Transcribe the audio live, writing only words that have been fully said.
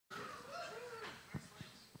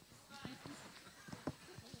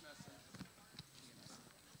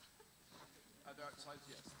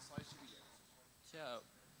So,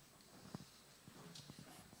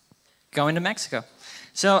 going to Mexico.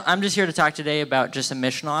 So I'm just here to talk today about just a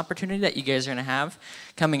missional opportunity that you guys are going to have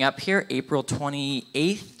coming up here April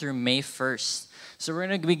 28th through May 1st. So we're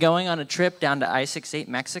going to be going on a trip down to I-68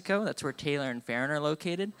 Mexico. That's where Taylor and Farron are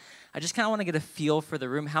located. I just kind of want to get a feel for the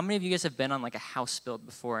room. How many of you guys have been on like a house build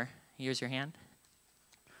before? Here's your hand.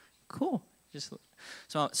 Cool.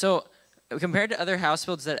 So compared to other house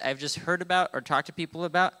builds that I've just heard about or talked to people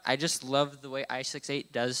about, I just love the way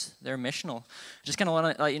I-68 does their missional. Just kind of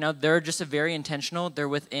want to let you know, they're just a very intentional. They're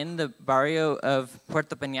within the barrio of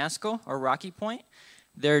Puerto Peñasco or Rocky Point.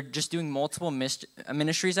 They're just doing multiple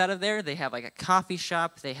ministries out of there. They have like a coffee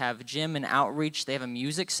shop. They have gym and outreach. They have a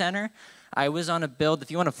music center. I was on a build, if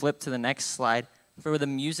you want to flip to the next slide, for the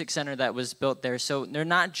music center that was built there. So they're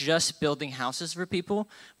not just building houses for people,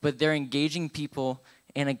 but they're engaging people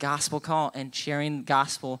in a gospel call and sharing the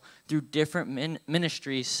gospel through different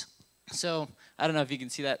ministries. So I don't know if you can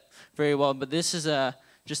see that very well, but this is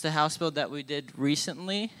just a house build that we did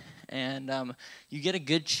recently. And you get a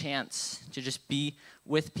good chance to just be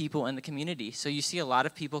with people in the community. So you see a lot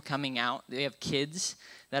of people coming out. They have kids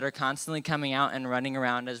that are constantly coming out and running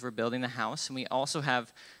around as we're building the house. And we also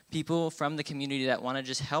have people from the community that want to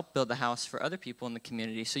just help build the house for other people in the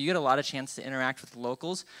community. So you get a lot of chance to interact with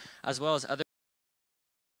locals as well as other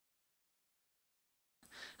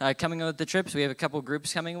coming with the trips. We have a couple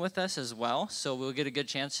groups coming with us as well, so we'll get a good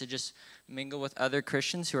chance to just mingle with other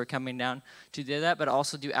Christians who are coming down to do that, but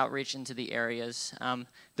also do outreach into the areas.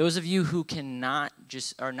 Those of you who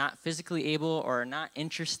are not physically able or are not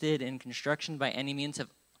interested in construction by any means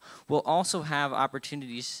will also have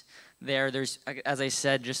opportunities there. There's, as I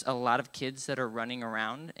said, just a lot of kids that are running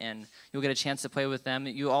around, and you'll get a chance to play with them.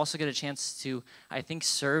 You also get a chance to, I think,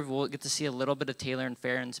 serve. We'll get to see a little bit of Taylor and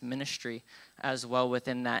Farron's ministry as well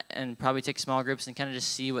within that, and probably take small groups and kind of just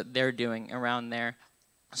see what they're doing around there.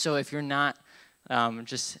 So if you're not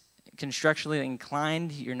just constructionally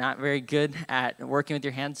inclined, you're not very good at working with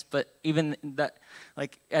your hands, but even that,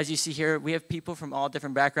 like as you see here, we have people from all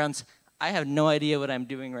different backgrounds. I have no idea what I'm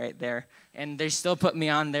doing right there, and they still put me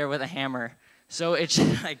on there with a hammer. So it's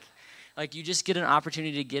like you just get an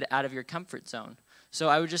opportunity to get out of your comfort zone. So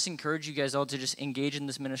I would just encourage you guys all to just engage in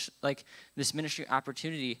this ministry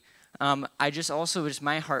opportunity.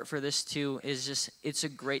 My heart for this too is just, it's a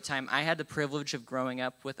great time. I had the privilege of growing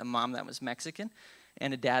up with a mom that was Mexican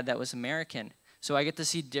and a dad that was American. So I get to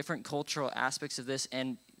see different cultural aspects of this,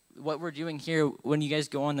 and what we're doing here when you guys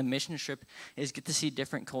go on the mission trip is get to see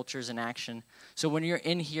different cultures in action. So when you're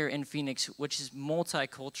in here in Phoenix, which is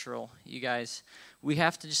multicultural, you guys, we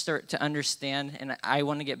have to just start to understand, and I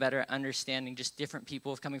want to get better at understanding just different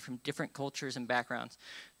people coming from different cultures and backgrounds.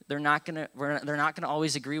 They're not gonna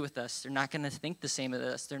always agree with us. They're not gonna think the same as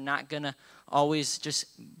us. They're not gonna always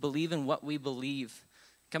just believe in what we believe.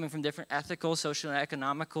 Coming from different ethical, social, and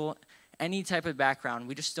economical, any type of background,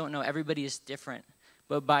 we just don't know. Everybody is different.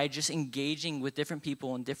 But by just engaging with different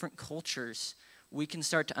people in different cultures, we can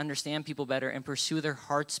start to understand people better and pursue their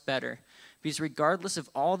hearts better. Because regardless of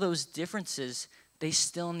all those differences, they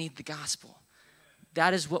still need the gospel.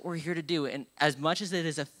 That is what we're here to do. And as much as it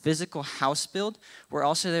is a physical house build, we're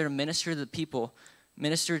also there to minister to the people,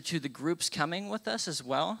 minister to the groups coming with us as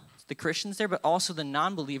well, the Christians there, but also the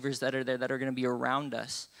non-believers that are there that are going to be around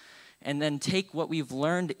us. And then take what we've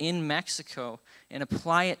learned in Mexico and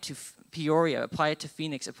apply it to Peoria, apply it to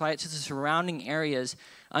Phoenix, apply it to the surrounding areas,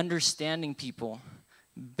 understanding people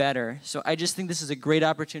better. So I just think this is a great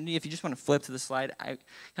opportunity. If you just want to flip to the slide, I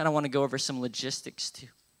kind of want to go over some logistics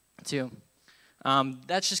too.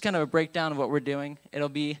 That's just kind of a breakdown of what we're doing. It'll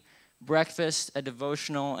be breakfast, a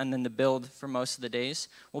devotional, and then the build for most of the days.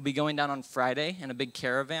 We'll be going down on Friday in a big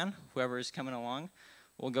caravan, whoever is coming along.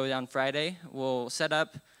 We'll go down Friday. We'll set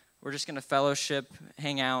up. We're just going to fellowship,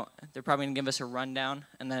 hang out. They're probably going to give us a rundown,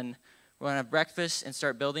 and then we're going to have breakfast and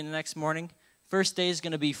start building the next morning. First day is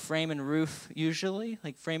going to be frame and roof, usually,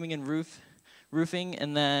 like framing and roofing,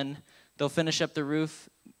 and then they'll finish up the roof,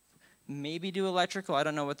 maybe do electrical. I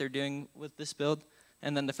don't know what they're doing with this build.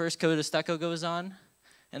 And then the first coat of stucco goes on,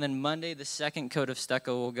 and then Monday the second coat of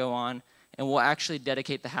stucco will go on, and we'll actually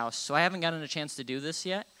dedicate the house. So I haven't gotten a chance to do this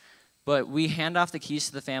yet, but we hand off the keys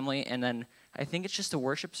to the family, and then I think it's just a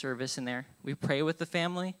worship service in there. We pray with the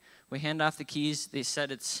family. We hand off the keys. They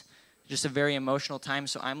said it's just a very emotional time,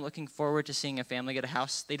 so I'm looking forward to seeing a family get a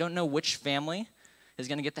house. They don't know which family is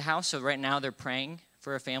going to get the house, so right now they're praying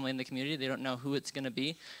for a family in the community. They don't know who it's going to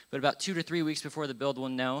be, but about 2 to 3 weeks before the build, we'll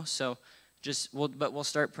know. So we'll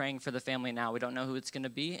start praying for the family now. We don't know who it's going to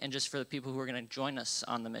be, and just for the people who are going to join us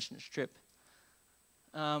on the mission trip.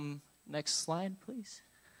 Next slide, please.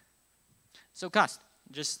 So cost,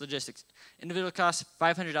 just logistics. Individual cost,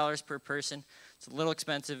 $500 per person. It's a little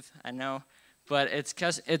expensive, I know, but it's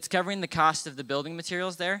covering the cost of the building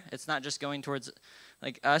materials there. It's not just going towards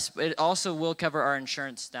like us, but it also will cover our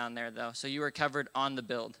insurance down there, though. So you are covered on the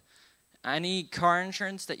build. Any car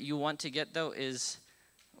insurance that you want to get, though, is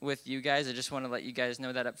with you guys. I just want to let you guys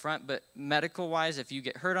know that up front. But medical-wise, if you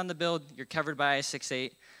get hurt on the build, you're covered by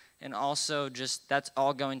I-68. And also just that's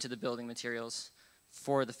all going to the building materials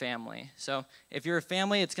for the family. So if you're a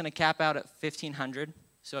family, it's going to cap out at $1,500.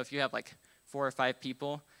 So if you have like 4 or 5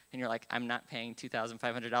 people and you're like, I'm not paying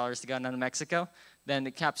 $2,500 to go down to Mexico, then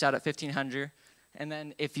it caps out at $1,500. And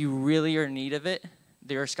then if you really are in need of it,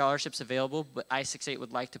 there are scholarships available, but I-68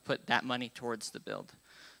 would like to put that money towards the build.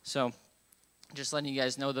 So just letting you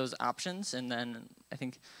guys know those options, and then I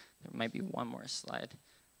think there might be one more slide.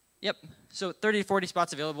 Yep, so 30 to 40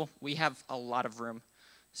 spots available. We have a lot of room.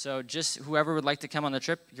 So just whoever would like to come on the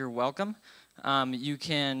trip, you're welcome.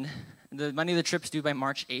 The money of the trip's due by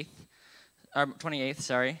March 8th, or 28th,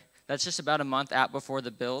 sorry. That's just about a month out before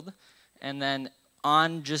the build. And then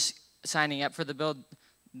on just signing up for the build,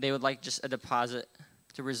 they would like just a deposit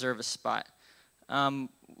to reserve a spot.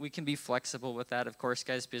 We can be flexible with that, of course,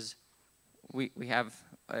 guys, because we have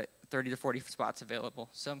 30 to 40 spots available.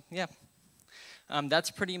 So, yeah.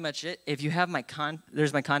 That's pretty much it. If you have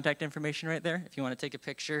there's my contact information right there. If you want to take a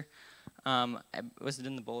picture, was it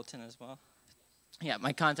in the bulletin as well? Yeah,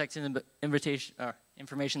 my contact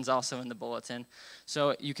information is also in the bulletin.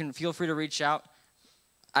 So you can feel free to reach out.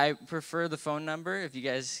 I prefer the phone number if you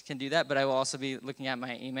guys can do that, but I will also be looking at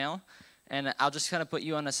my email. And I'll just kind of put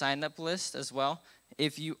you on a sign-up list as well.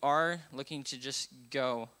 If you are looking to just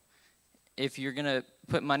go, if you're going to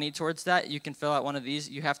put money towards that, you can fill out one of these.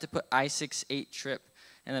 You have to put I-68 trip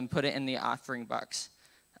and then put it in the offering box.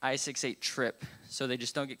 I-68 trip, so they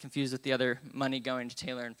just don't get confused with the other money going to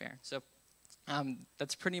Taylor and Farron. So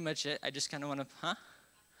that's pretty much it. I just kind of want to,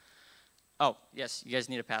 Oh, yes, you guys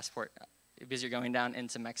need a passport because you're going down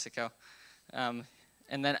into Mexico.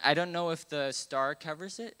 And then I don't know if the STAR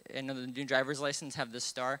covers it. I know the new driver's license have the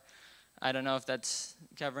STAR. I don't know if that's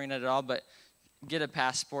covering it at all, but get a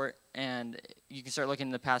passport, and you can start looking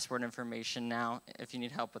into the passport information now. If you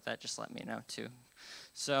need help with that, just let me know too.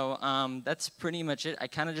 So that's pretty much it. I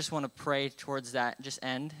kind of just want to pray towards that, just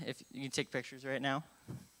end. If you can take pictures right now.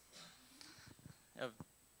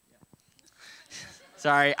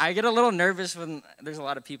 Sorry, I get a little nervous when there's a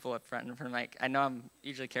lot of people up front. And like, I know I'm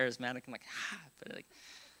usually charismatic. I'm like,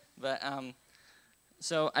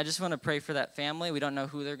 so I just want to pray for that family. We don't know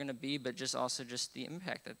who they're going to be, but just also just the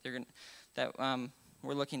impact that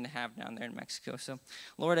we're looking to have down there in Mexico. So,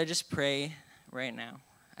 Lord, I just pray right now.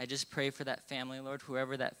 I just pray for that family, Lord,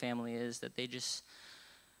 whoever that family is, that they just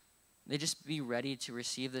be ready to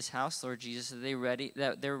receive this house, Lord Jesus, that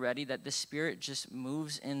they're ready, that the Spirit just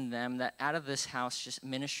moves in them, that out of this house just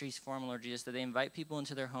ministries form, Lord Jesus, that they invite people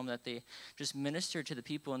into their home, that they just minister to the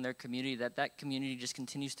people in their community, that community just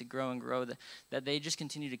continues to grow and grow, that they just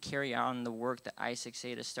continue to carry on the work that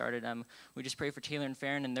I-68 has started. We just pray for Taylor and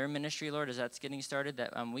Farron and their ministry, Lord, as that's getting started,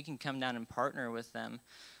 that we can come down and partner with them,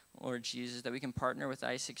 Lord Jesus, that we can partner with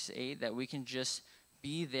I-68, that we can just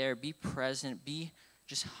be there, be present, be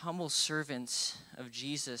just humble servants of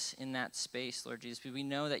Jesus in that space, Lord Jesus. Because we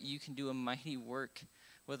know that you can do a mighty work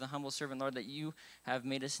with a humble servant, Lord, that you have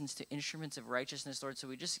made us into instruments of righteousness, Lord. So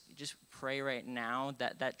we just pray right now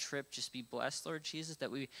that that trip just be blessed, Lord Jesus,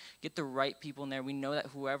 that we get the right people in there. We know that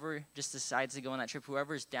whoever just decides to go on that trip,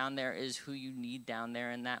 whoever is down there is who you need down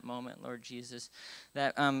there in that moment, Lord Jesus.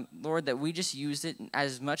 That, Lord, that we just use it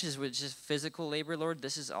as much as with just physical labor, Lord.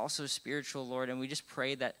 This is also spiritual, Lord, and we just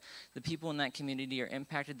pray that the people in that community are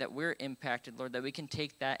impacted, that we're impacted, Lord, that we can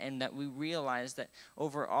take that and that we realize that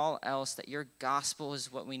over all else that your gospel is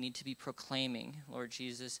what we need to be proclaiming, Lord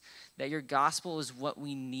Jesus, that your gospel is what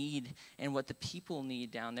we need and what the people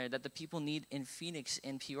need down there, that the people need in Phoenix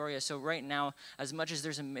and Peoria. So right now, as much as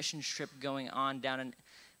there's a mission trip going on down in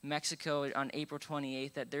Mexico on April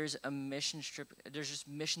 28th, that there's a mission trip, there's just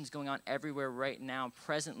missions going on everywhere right now,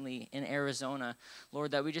 presently in Arizona. Lord,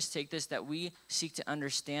 that we just take this, that we seek to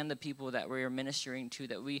understand the people that we are ministering to,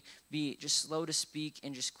 that we be just slow to speak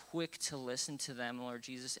and just quick to listen to them, Lord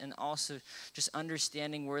Jesus, and also just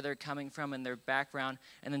understanding where they're coming from and their background,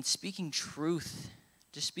 and then speaking truth,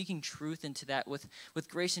 just speaking truth into that. With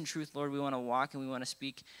grace and truth, Lord, we want to walk and we want to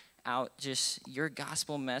speak out just your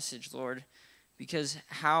gospel message, Lord. Because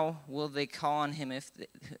how will they call on him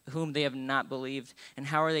whom they have not believed? And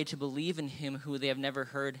how are they to believe in him who they have never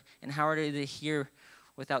heard? And how are they to hear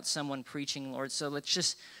without someone preaching, Lord. So let's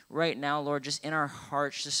just right now, Lord, just in our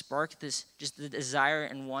hearts, just spark this, just the desire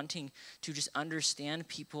and wanting to just understand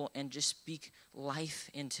people and just speak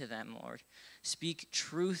life into them, Lord. Speak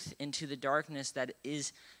truth into the darkness that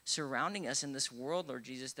is surrounding us in this world, Lord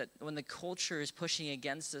Jesus, that when the culture is pushing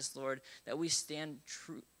against us, Lord, that we stand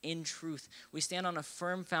in truth. We stand on a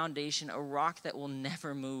firm foundation, a rock that will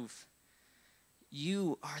never move.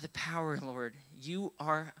 You are the power, Lord. You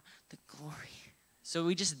are the glory. So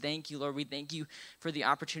we just thank you, Lord. We thank you for the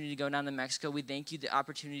opportunity to go down to Mexico. We thank you the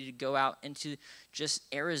opportunity to go out into just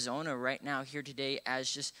Arizona right now here today as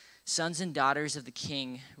just sons and daughters of the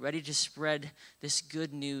King, ready to spread this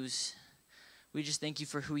good news. We just thank you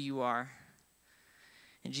for who you are.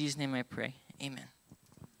 In Jesus' name I pray. Amen.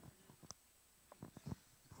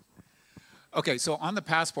 Okay, so on the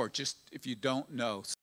passport, just if you don't know,